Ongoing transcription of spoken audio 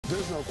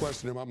There's no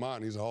question in my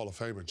mind he's a Hall of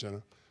Famer,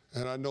 Jenna.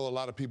 And I know a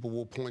lot of people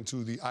will point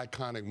to the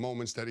iconic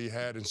moments that he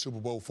had in Super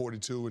Bowl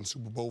 42 and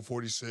Super Bowl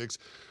 46,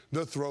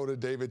 the throw to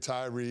David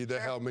Tyree, the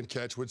helmet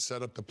catch, which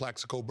set up the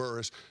Plaxico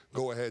Burress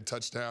go-ahead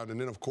touchdown,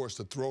 and then, of course,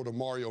 the throw to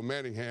Mario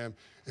Manningham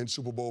in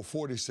Super Bowl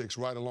 46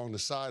 right along the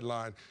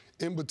sideline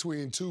in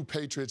between two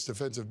Patriots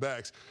defensive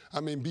backs.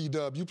 I mean,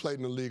 B-Dub, you played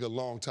in the league a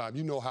long time.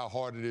 You know how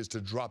hard it is to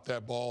drop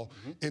that ball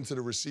into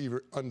the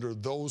receiver under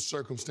those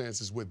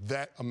circumstances with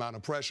that amount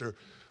of pressure.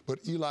 But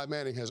Eli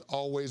Manning has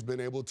always been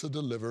able to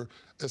deliver,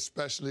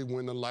 especially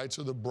when the lights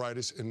are the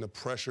brightest and the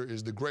pressure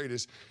is the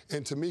greatest.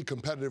 And to me,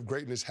 competitive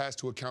greatness has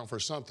to account for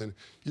something.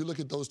 You look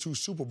at those two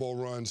Super Bowl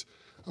runs,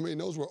 I mean,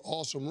 those were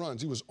awesome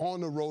runs. He was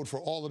on the road for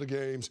all of the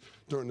games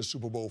during the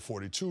Super Bowl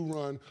 42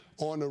 run,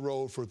 on the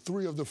road for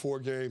 3 of the 4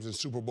 games in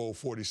Super Bowl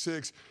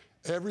 46.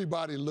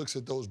 Everybody looks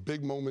at those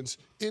big moments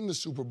in the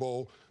Super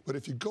Bowl, but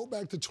if you go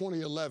back to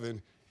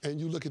 2011 and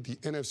you look at the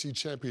NFC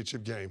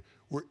Championship game,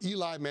 where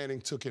Eli Manning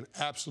took an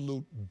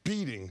absolute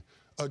beating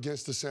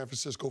against the San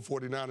Francisco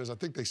 49ers. I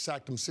think they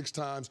sacked him 6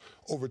 times,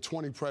 over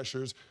 20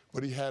 pressures,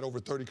 but he had over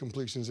 30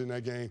 completions in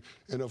that game.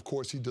 And, of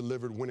course, he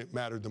delivered when it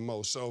mattered the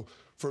most. So,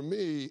 for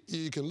me,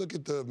 you can look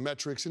at the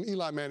metrics, and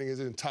Eli Manning is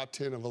in the top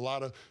 10 of a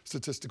lot of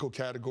statistical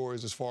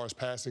categories as far as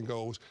passing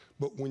goes.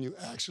 But when you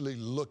actually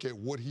look at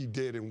what he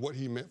did and what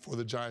he meant for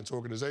the Giants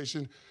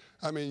organization,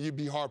 I mean, you'd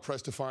be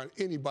hard-pressed to find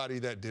anybody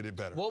that did it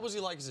better. What was he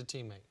like as a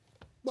teammate?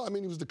 Well, I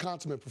mean, he was the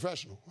consummate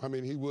professional. I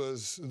mean, he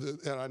was,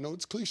 and I know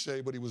it's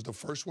cliche, but he was the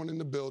first one in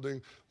the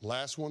building,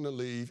 last one to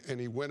leave, and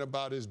he went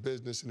about his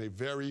business in a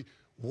very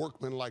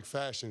workmanlike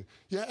fashion.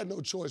 You had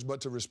no choice but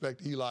to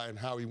respect Eli and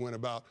how he went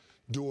about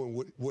doing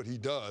what he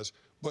does.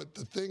 But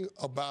the thing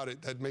about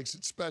it that makes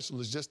it special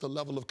is just the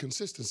level of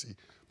consistency,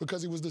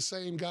 because he was the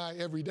same guy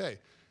every day.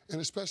 And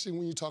especially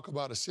when you talk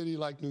about a city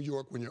like New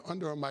York, when you're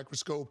under a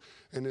microscope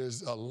and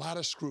there's a lot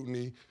of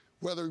scrutiny,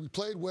 whether he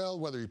played well,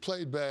 whether he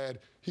played bad,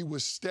 he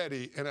was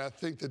steady, and I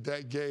think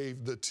that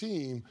gave the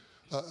team,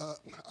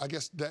 I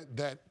guess,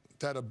 that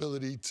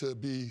ability to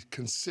be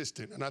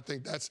consistent. And I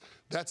think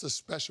that's a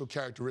special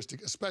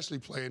characteristic, especially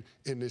playing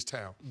in this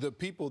town. The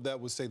people that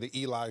would say that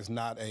Eli is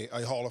not a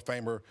Hall of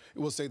Famer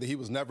will say that he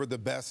was never the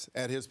best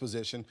at his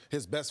position.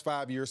 His best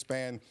 5-year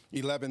span,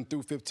 11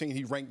 through 15,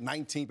 he ranked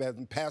 19th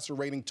in passer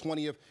rating,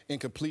 20th in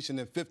completion,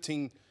 and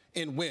 15th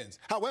in wins.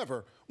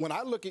 However, when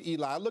I look at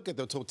Eli, I look at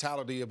the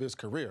totality of his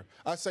career.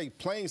 I say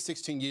playing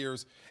 16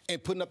 years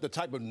and putting up the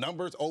type of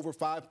numbers, over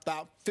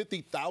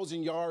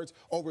 50,000 yards,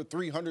 over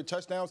 300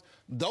 touchdowns,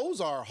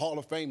 those are Hall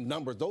of Fame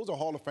numbers. Those are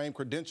Hall of Fame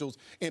credentials.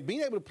 And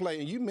being able to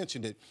play, and you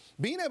mentioned it,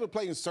 being able to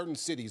play in certain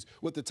cities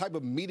with the type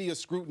of media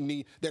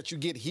scrutiny that you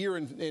get here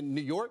in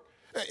New York,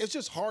 it's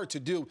just hard to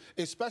do,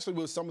 especially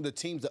with some of the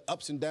teams, the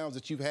ups and downs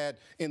that you've had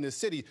in the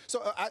city.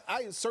 So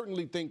I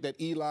certainly think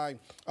that Eli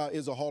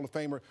is a Hall of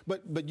Famer.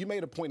 But you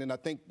made a point, and I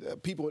think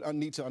people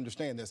need to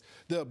understand this.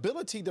 The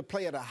ability to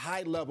play at a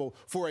high level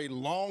for a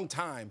long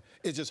time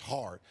is just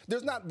hard.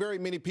 There's not very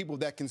many people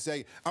that can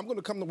say, I'm going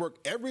to come to work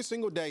every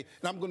single day,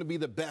 and I'm going to be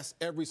the best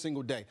every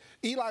single day.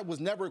 Eli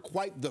was never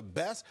quite the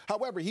best.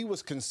 However, he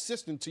was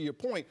consistent, to your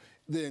point,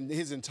 in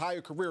his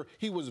entire career.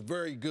 He was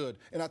very good.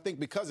 And I think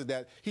because of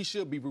that, he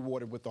should be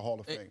rewarded with the Hall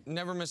of Fame.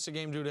 Never missed a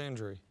game due to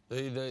injury.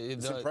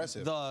 It's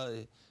impressive.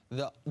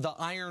 The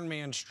Iron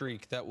Man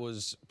streak that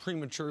was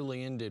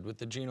prematurely ended with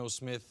the Geno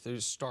Smith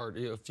start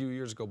a few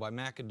years ago by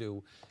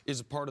McAdoo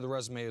is a part of the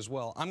resume as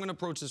well. I'm going to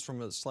approach this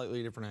from a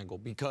slightly different angle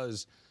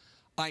because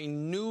I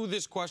knew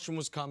this question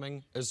was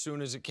coming as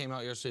soon as it came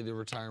out yesterday, the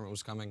retirement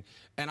was coming.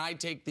 And I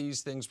take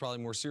these things probably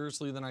more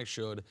seriously than I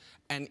should.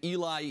 And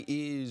Eli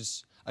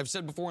is, I've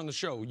said before on the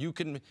show, you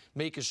can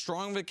make as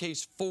strong of a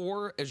case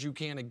for as you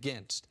can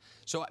against.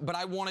 So, but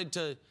I wanted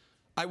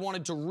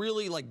to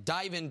really like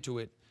dive into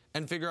it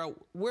and figure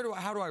out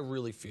how do I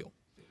really feel.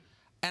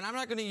 And I'm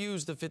not going to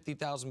use the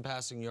 50,000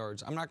 passing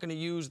yards. I'm not going to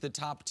use the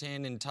top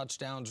 10 in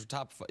touchdowns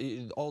or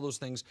all those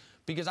things,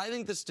 because I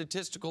think the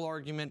statistical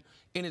argument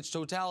in its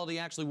totality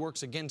actually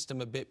works against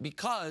him a bit,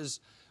 because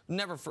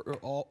never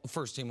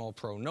first team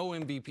All-Pro, no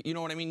MVP, you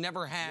know what I mean?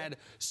 Never had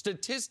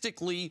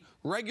statistically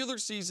regular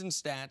season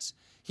stats.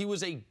 He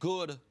was a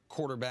good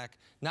quarterback,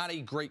 not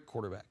a great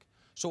quarterback.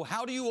 So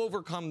how do you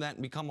overcome that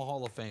and become a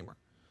Hall of Famer?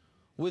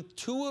 With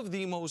 2 of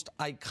the most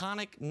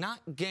iconic, not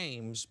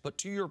games, but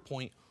to your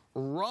point,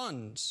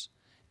 runs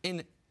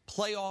in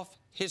playoff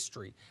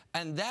history.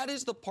 And that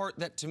is the part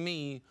that, to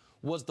me,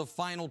 was the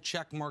final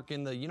check mark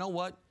in the, you know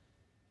what?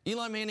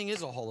 Eli Manning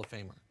is a Hall of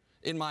Famer,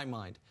 in my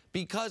mind.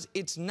 Because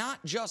it's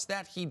not just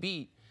that he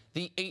beat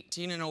the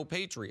 18-0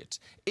 Patriots.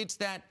 It's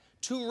that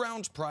 2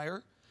 rounds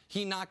prior,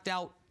 he knocked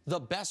out the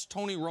best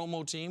Tony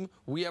Romo team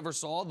we ever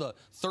saw, the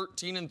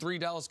 13-3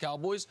 Dallas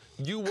Cowboys.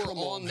 You were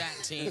on that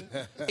team.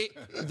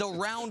 The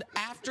round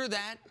after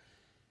that,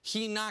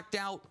 he knocked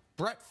out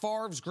Brett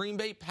Favre's Green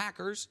Bay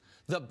Packers,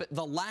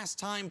 the last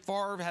time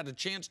Favre had a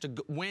chance to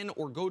win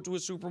or go to a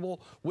Super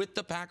Bowl with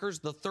the Packers,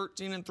 the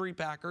 13-3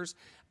 Packers,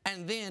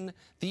 and then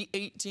the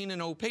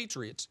 18-0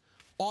 Patriots.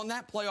 On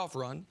that playoff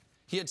run,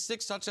 he had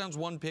 6 touchdowns,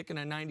 1 pick, and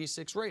a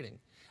 96 rating.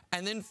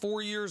 And then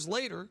 4 years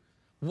later,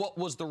 what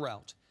was the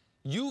route?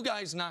 You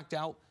guys knocked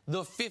out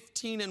the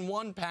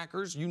 15-1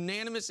 Packers,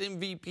 unanimous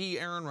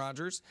MVP Aaron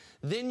Rodgers.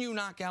 Then you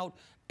knock out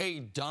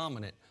a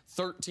dominant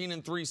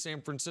 13-3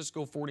 San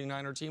Francisco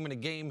 49er team in a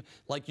game,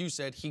 like you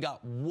said, he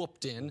got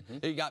whooped in,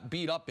 he got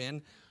beat up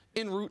in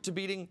route to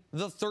beating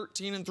the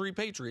 13-3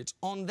 Patriots.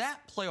 On that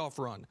playoff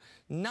run,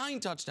 9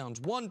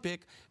 touchdowns, 1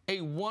 pick, a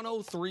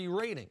 103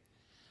 rating.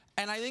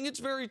 And I think it's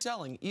very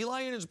telling.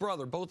 Eli and his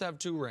brother both have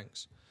 2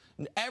 rings.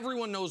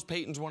 Everyone knows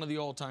Peyton's one of the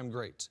all-time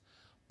greats.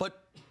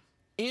 But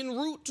en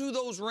route to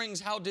those rings,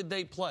 how did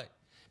they play?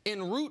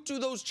 En route to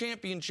those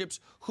championships,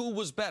 who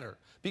was better?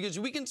 Because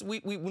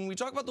when we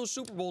talk about those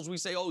Super Bowls, we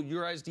say, oh,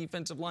 your guys'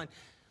 defensive line.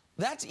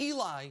 That's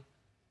Eli,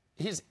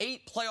 his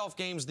 8 playoff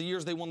games the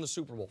years they won the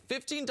Super Bowl.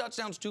 15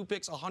 touchdowns, 2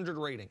 picks, 100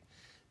 rating.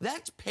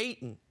 That's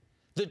Peyton,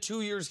 the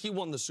 2 years he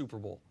won the Super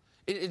Bowl.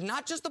 It's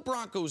not just the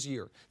Broncos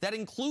year. That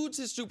includes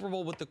his Super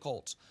Bowl with the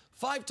Colts.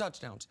 5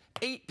 touchdowns,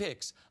 8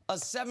 picks, a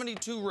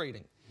 72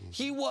 rating.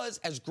 He was,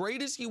 as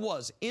great as he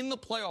was in the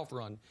playoff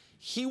run,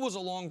 he was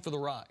along for the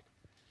ride.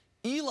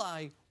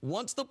 Eli,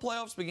 once the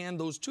playoffs began,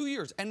 those 2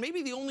 years, and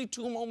maybe the only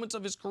 2 moments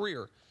of his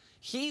career,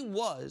 he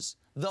was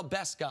the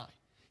best guy.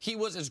 He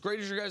was as great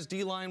as your guys'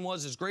 D-line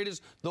was, as great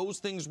as those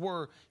things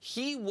were.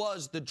 He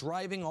was the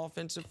driving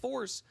offensive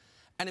force.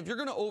 And if you're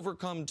going to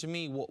overcome, to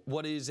me,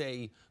 what is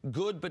a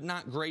good but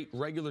not great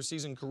regular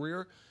season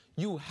career,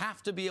 you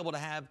have to be able to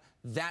have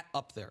that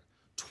up there.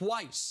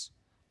 Twice,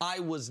 I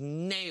was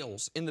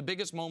nails in the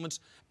biggest moments,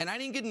 and I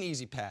didn't get an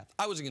easy path.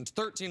 I was against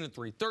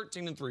 13-3,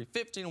 13-3,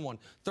 15-1,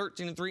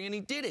 13-3, and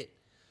he did it.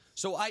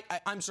 So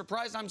I'm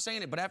surprised I'm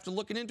saying it, but after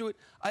looking into it,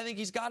 I think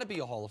he's got to be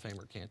a Hall of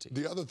Famer, Canty.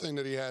 The other thing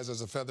that he has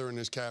as a feather in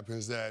his cap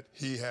is that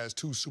he has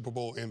 2 Super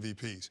Bowl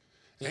MVPs.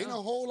 Yeah. Ain't a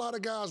whole lot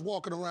of guys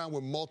walking around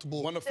with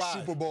multiple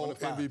Super Bowl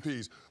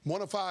MVPs.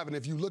 1 of 5, and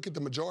if you look at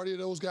the majority of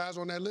those guys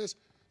on that list,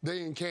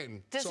 they in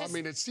Canton. I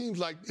mean, it seems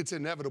like it's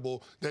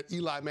inevitable that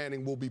Eli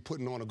Manning will be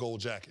putting on a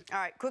gold jacket. All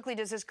right, quickly,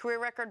 does his career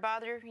record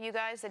bother you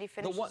guys that he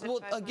finished? Well,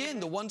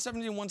 again, the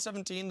 170 and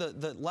 117,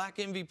 the lack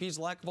of MVPs,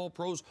 lack of all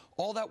pros,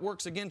 all that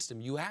works against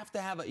him. You have to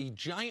have a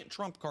giant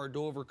trump card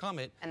to overcome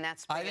it. And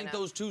that's I think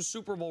those 2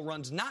 Super Bowl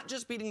runs, not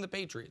just beating the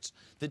Patriots,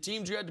 the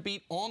teams you had to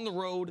beat on the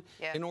road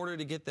in order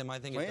to get them, I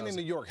think playing in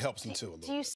New York helps him too a little.